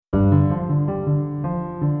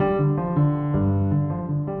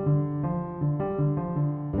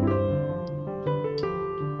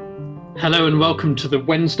Hello and welcome to the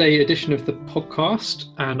Wednesday edition of the podcast.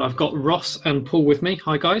 And I've got Ross and Paul with me.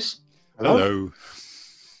 Hi, guys. Hello.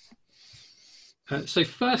 So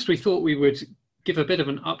first, we thought we would give a bit of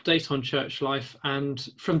an update on church life and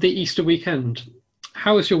from the Easter weekend.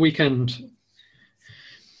 How was your weekend?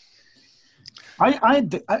 I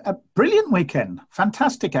had a brilliant weekend.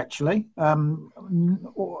 Fantastic, actually. I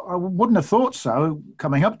wouldn't have thought so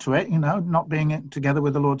coming up to it, not being together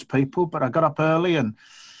with the Lord's people. But I got up early and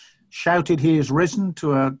shouted, "He is risen"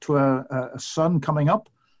 to a sun coming up.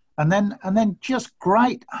 And then just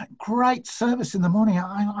great service in the morning.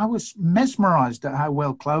 I was mesmerized at how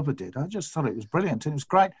well Clover did. I just thought it was brilliant. And it was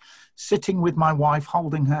great sitting with my wife,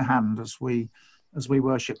 holding her hand as we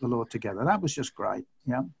worship the Lord together. That was just great.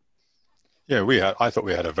 Yeah. Yeah, I thought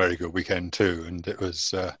we had a very good weekend too, and it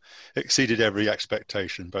was exceeded every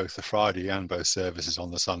expectation, both the Friday and both services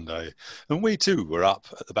on the Sunday. And we too were up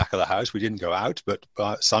at the back of the house. We didn't go out, but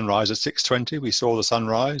by sunrise at 6:20, we saw the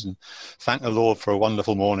sunrise and thanked the Lord for a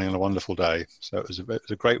wonderful morning and a wonderful day. So it was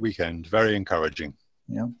a great weekend, very encouraging.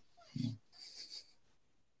 Yeah.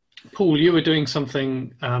 Paul, you were doing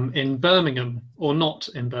something in Birmingham, or not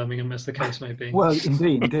in Birmingham, as the case may be. Well,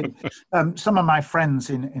 indeed. Some of my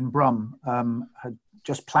friends in Brum had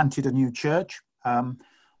just planted a new church on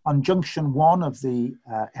Junction 1 of the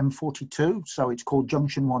M42. So it's called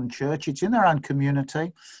Junction 1 Church. It's in their own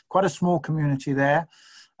community, quite a small community there.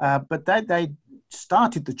 But they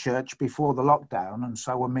started the church before the lockdown, and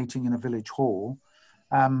so were meeting in a village hall.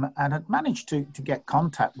 And had managed to get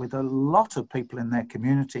contact with a lot of people in their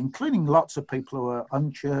community, including lots of people who are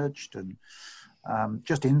unchurched and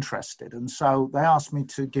just interested. And so they asked me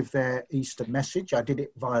to give their Easter message. I did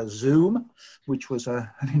it via Zoom, which was an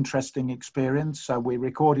interesting experience. So we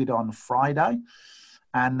recorded on Friday,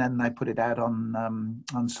 and then they put it out on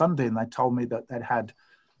Sunday. And they told me that they'd had,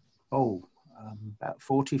 about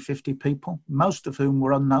 40, 50 people, most of whom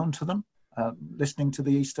were unknown to them. Listening to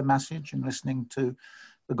the Easter message and listening to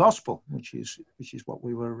the gospel, which is what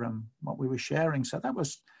we were sharing. So that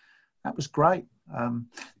was great.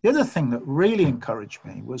 The other thing that really encouraged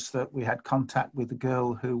me was that we had contact with a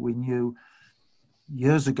girl who we knew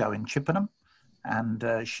years ago in Chippenham, and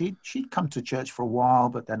she'd come to church for a while,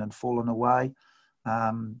 but then had fallen away.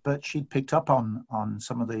 But she'd picked up on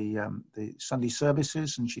some of the Sunday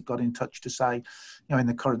services, and she got in touch to say, in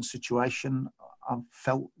the current situation, I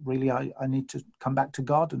felt really I need to come back to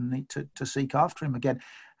God and need to seek after Him again.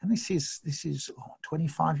 And this is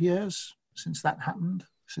 25 years since that happened,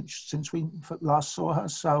 since we last saw her.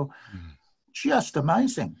 So just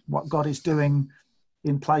amazing what God is doing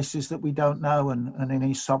in places that we don't know, and in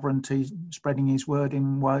His sovereignty, spreading His word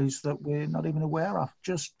in ways that we're not even aware of.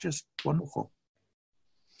 Just wonderful.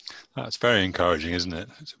 That's very encouraging, isn't it?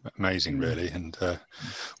 It's amazing, really. And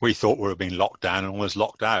we thought we were being locked down and almost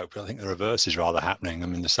locked out, but I think the reverse is rather happening. I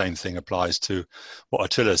mean, the same thing applies to what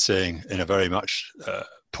Attila's seeing in a very much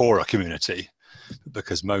poorer community,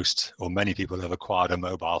 because most or many people have acquired a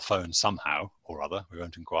mobile phone somehow or other. We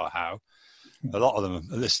won't inquire how. A lot of them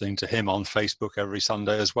are listening to him on Facebook every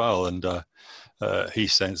Sunday as well, and he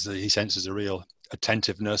senses a real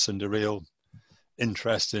attentiveness and a real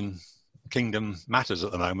interest in kingdom matters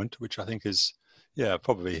at the moment, which I think is,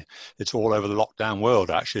 probably it's all over the lockdown world,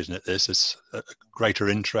 actually, isn't it? This is a greater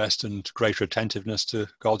interest and greater attentiveness to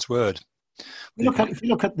God's word. If you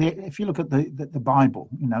look at the Bible,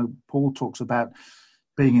 Paul talks about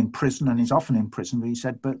being in prison, and he's often in prison. But he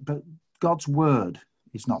said, but God's word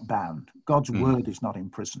is not bound. God's word is not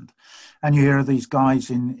imprisoned. And you hear these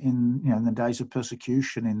guys in the days of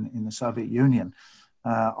persecution in the Soviet Union.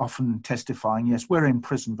 Often testifying, yes, we're in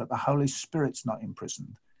prison, but the Holy Spirit's not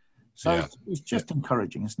imprisoned. So it's just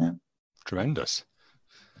encouraging, isn't it? Tremendous.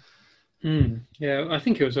 Yeah, I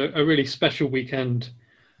think it was a really special weekend.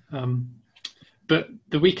 But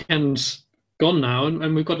the weekend's gone now,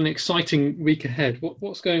 and we've got an exciting week ahead.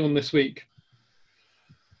 What's going on this week?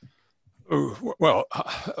 Oh, well,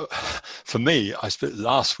 for me, I spent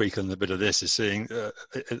last week, and a bit of this is seeing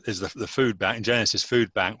is the food bank, Genesis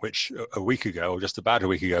Food Bank, which a week ago, or just about a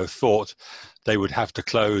week ago, thought they would have to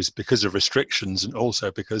close because of restrictions and also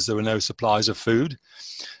because there were no supplies of food.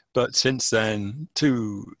 But since then,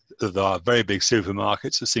 two of the very big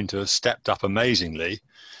supermarkets seem to have stepped up amazingly.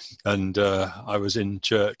 And I was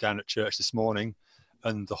down at church this morning,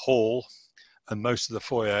 and the hall and most of the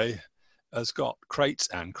foyer has got crates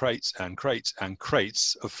and crates and crates and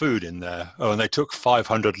crates of food in there. Oh, and they took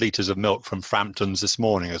 500 litres of milk from Frampton's this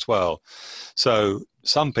morning as well. So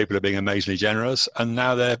some people are being amazingly generous, and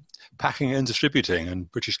now they're packing and distributing, and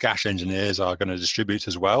British Gas engineers are going to distribute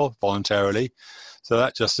as well voluntarily. So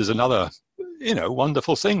that just is another,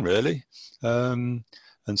 wonderful thing, really.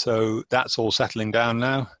 And so that's all settling down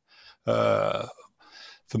now.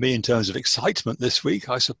 For me, in terms of excitement this week,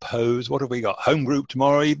 I suppose, what have we got? Home group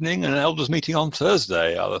tomorrow evening and an elders meeting on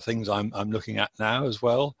Thursday are the things I'm looking at now as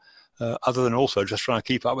well. Other than also just trying to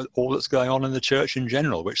keep up with all that's going on in the church in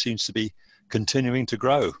general, which seems to be continuing to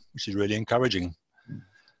grow, which is really encouraging.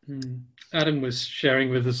 Adam was sharing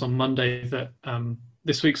with us on Monday that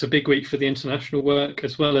this week's a big week for the international work,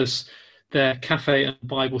 as well as their cafe and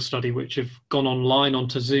Bible study, which have gone online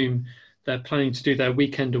onto Zoom. They're planning to do their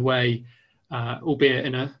weekend away, albeit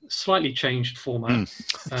in a slightly changed format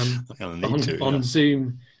on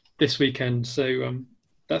Zoom this weekend. So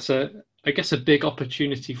that's I guess a big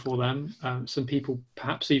opportunity for them. Some people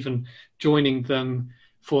perhaps even joining them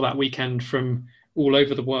for that weekend from all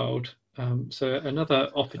over the world. So another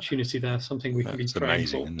opportunity there, something we can be praying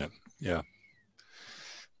amazing, for. isn't it? Yeah.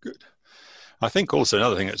 Good. I think also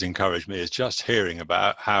another thing that's encouraged me is just hearing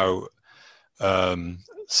about how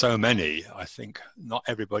so many, I think, not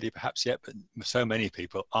everybody perhaps yet, but so many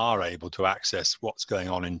people are able to access what's going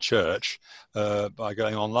on in church by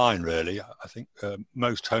going online, really. I think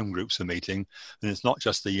most home groups are meeting, and it's not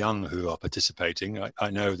just the young who are participating. I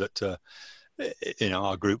know that in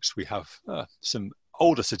our groups we have some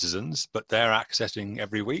older citizens, but they're accessing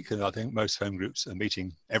every week, and I think most home groups are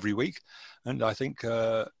meeting every week. And I think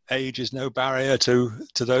age is no barrier to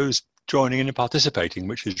those joining in and participating,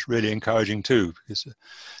 which is really encouraging too, because I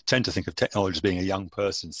tend to think of technology as being a young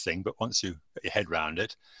person's thing, but once you get your head around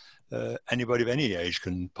it, anybody of any age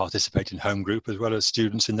can participate in home group as well as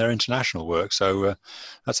students in their international work. So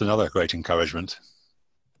that's another great encouragement.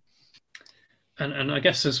 And I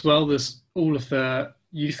guess as well, there's all of the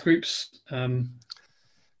youth groups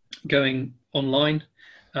going online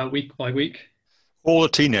week by week. All the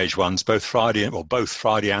teenage ones, both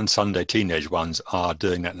Friday and Sunday teenage ones are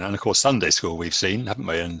doing that. And of course, Sunday school we've seen, haven't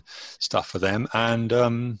we, and stuff for them.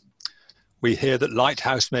 And we hear that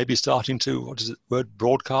Lighthouse may be starting to,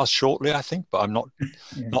 broadcast shortly, I think, but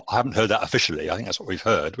I haven't heard that officially. I think that's what we've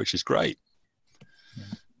heard, which is great.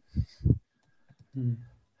 Yeah.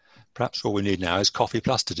 Perhaps all we need now is Coffee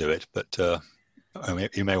Plus to do it, but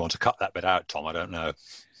you may want to cut that bit out, Tom. I don't know.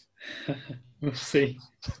 We'll see.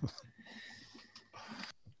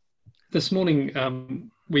 This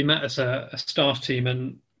morning, we met as a staff team,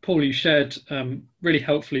 and Paul, you shared really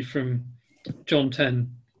helpfully from John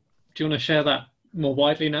 10. Do you want to share that more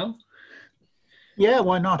widely now? Yeah,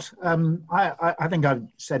 why not? I think I've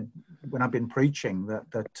said when I've been preaching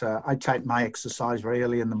that I take my exercise very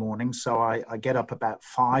early in the morning. So I get up about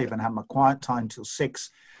 5 and have my quiet time till 6,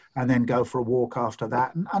 and then go for a walk after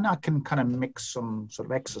that. And I can kind of mix some sort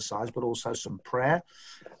of exercise, but also some prayer.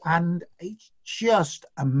 And it's just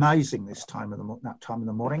amazing that time in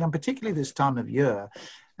the morning, and particularly this time of year.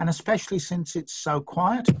 And especially since it's so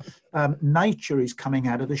quiet, nature is coming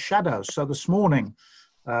out of the shadows. So this morning,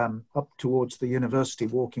 up towards the university,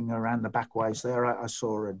 walking around the back ways there, I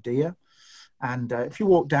saw a deer. And if you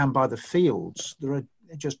walk down by the fields, they're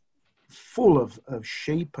just full of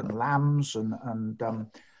sheep and lambs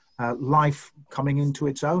and life coming into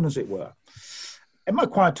its own, as it were. In my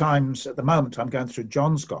quiet times at the moment, I'm going through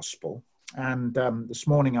John's Gospel. And this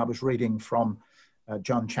morning I was reading from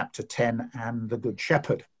John chapter 10 and the Good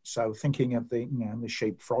Shepherd. So thinking of the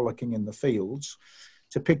sheep frolicking in the fields,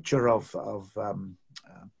 it's a picture of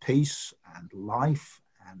peace and life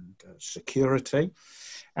and security.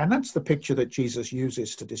 And that's the picture that Jesus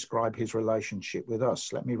uses to describe his relationship with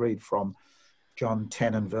us. Let me read from John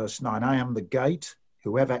 10 and verse 9. I am the gate.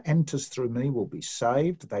 Whoever enters through me will be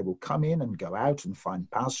saved. They will come in and go out and find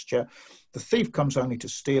pasture. The thief comes only to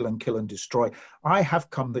steal and kill and destroy. I have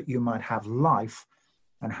come that you might have life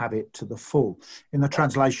and have it to the full. In the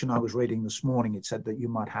translation I was reading this morning, it said that you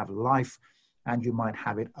might have life and you might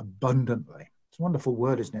have it abundantly. It's a wonderful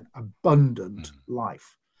word, isn't it? Abundant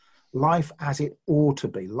life. Life as it ought to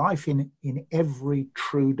be. Life in every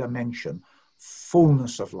true dimension.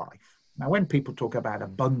 Fullness of life. Now, when people talk about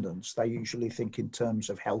abundance, they usually think in terms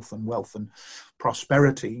of health and wealth and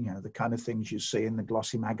prosperity, the kind of things you see in the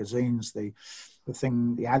glossy magazines, the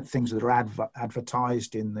things that are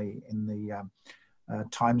advertised in the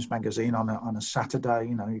Times magazine on a Saturday.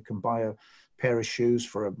 You can buy a pair of shoes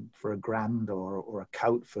for a grand or a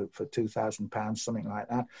coat for £2,000, something like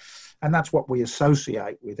that. And that's what we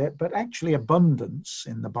associate with it. But actually abundance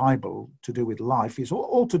in the Bible to do with life is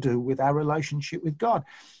all to do with our relationship with God.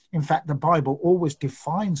 In fact, the Bible always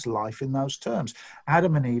defines life in those terms.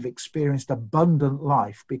 Adam and Eve experienced abundant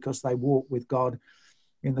life because they walked with God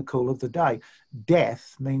in the cool of the day.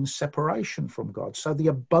 Death means separation from God. So the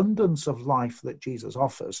abundance of life that Jesus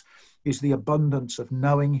offers is the abundance of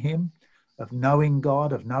knowing him, of knowing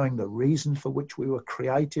God, of knowing the reason for which we were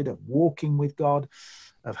created, of walking with God,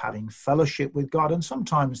 of having fellowship with God. And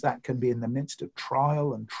sometimes that can be in the midst of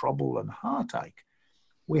trial and trouble and heartache.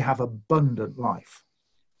 We have abundant life.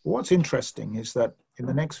 What's interesting is that in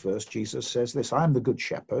the next verse, Jesus says this, I am the good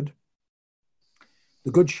shepherd.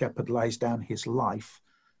 The good shepherd lays down his life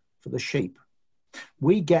for the sheep.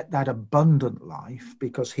 We get that abundant life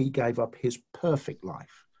because he gave up his perfect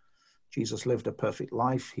life. Jesus lived a perfect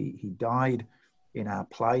life. He died in our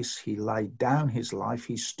place. He laid down his life.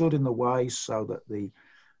 He stood in the way so that the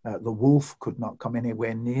wolf could not come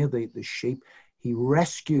anywhere near the sheep. He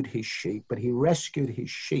rescued his sheep, but he rescued his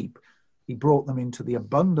sheep. He brought them into the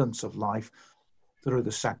abundance of life through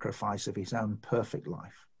the sacrifice of his own perfect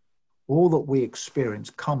life. All that we experience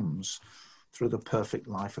comes through the perfect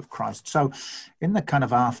life of Christ. So in the kind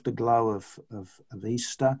of afterglow of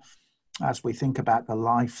Easter, as we think about the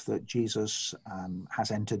life that Jesus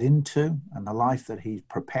has entered into and the life that he's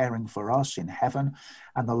preparing for us in heaven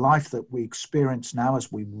and the life that we experience now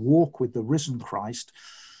as we walk with the risen Christ,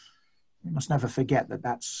 we must never forget that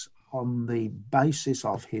that's on the basis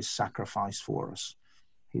of his sacrifice for us,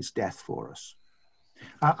 his death for us.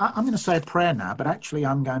 I'm going to say a prayer now, but actually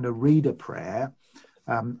I'm going to read a prayer.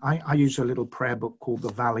 I use a little prayer book called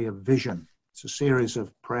The Valley of Vision. It's a series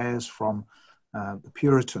of prayers from the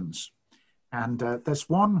Puritans. And there's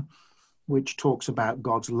one which talks about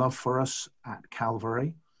God's love for us at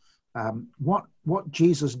Calvary, what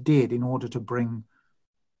Jesus did in order to bring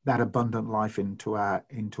that abundant life into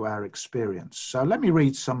our experience. So let me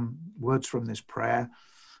read some words from this prayer,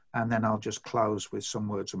 and then I'll just close with some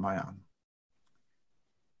words of my own.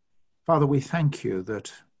 Father, we thank you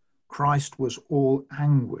that Christ was all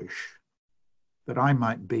anguish, that I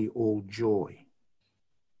might be all joy.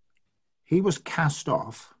 He was cast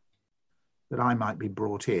off, that I might be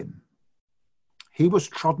brought in. He was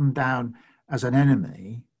trodden down as an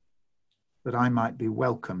enemy, that I might be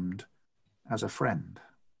welcomed as a friend.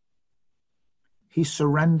 He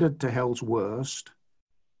surrendered to hell's worst,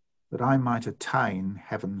 that I might attain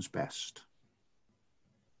heaven's best.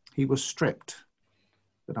 He was stripped,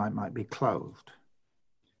 that I might be clothed.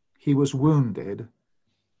 He was wounded,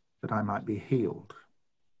 that I might be healed.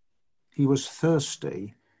 He was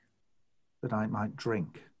thirsty, that I might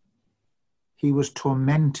drink. He was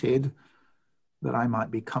tormented, that I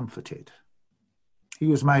might be comforted. He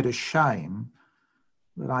was made a shame,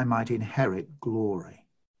 that I might inherit glory.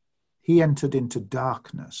 He entered into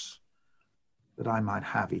darkness, that I might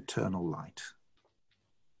have eternal light.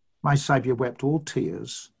 My Saviour wept all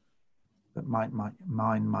tears, that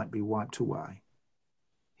mine might be wiped away.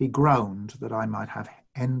 He groaned, that I might have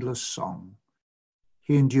endless song.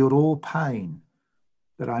 He endured all pain,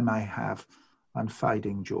 that I may have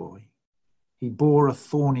unfading joy. He bore a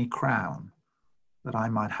thorny crown, that I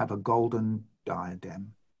might have a golden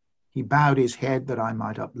diadem. He bowed his head, that I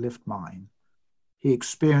might uplift mine. He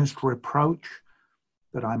experienced reproach,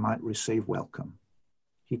 that I might receive welcome.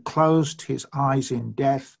 He closed his eyes in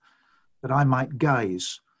death, that I might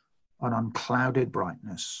gaze on unclouded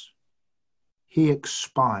brightness. He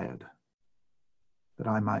expired, that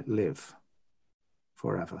I might live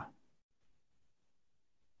forever.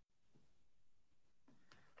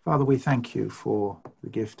 Father, we thank you for the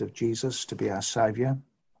gift of Jesus to be our Saviour.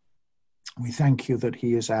 We thank you that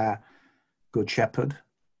he is our good shepherd,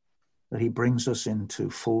 that he brings us into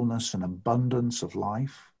fullness and abundance of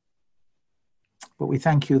life. But we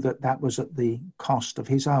thank you that that was at the cost of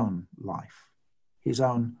his own life, his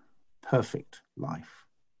own perfect life.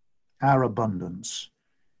 Our abundance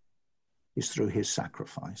is through his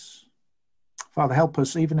sacrifice. Father, help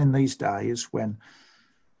us even in these days when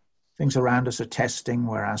things around us are testing,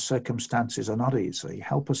 where our circumstances are not easy.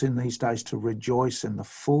 Help us in these days to rejoice in the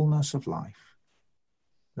fullness of life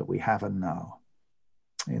that we have and know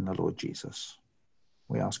in the Lord Jesus.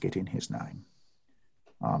 We ask it in his name.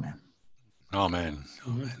 Amen. Amen.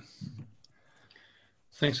 Amen.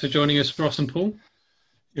 Thanks for joining us, Ross and Paul.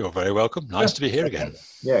 You're very welcome. Nice to be here again.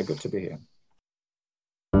 Yeah, good to be here.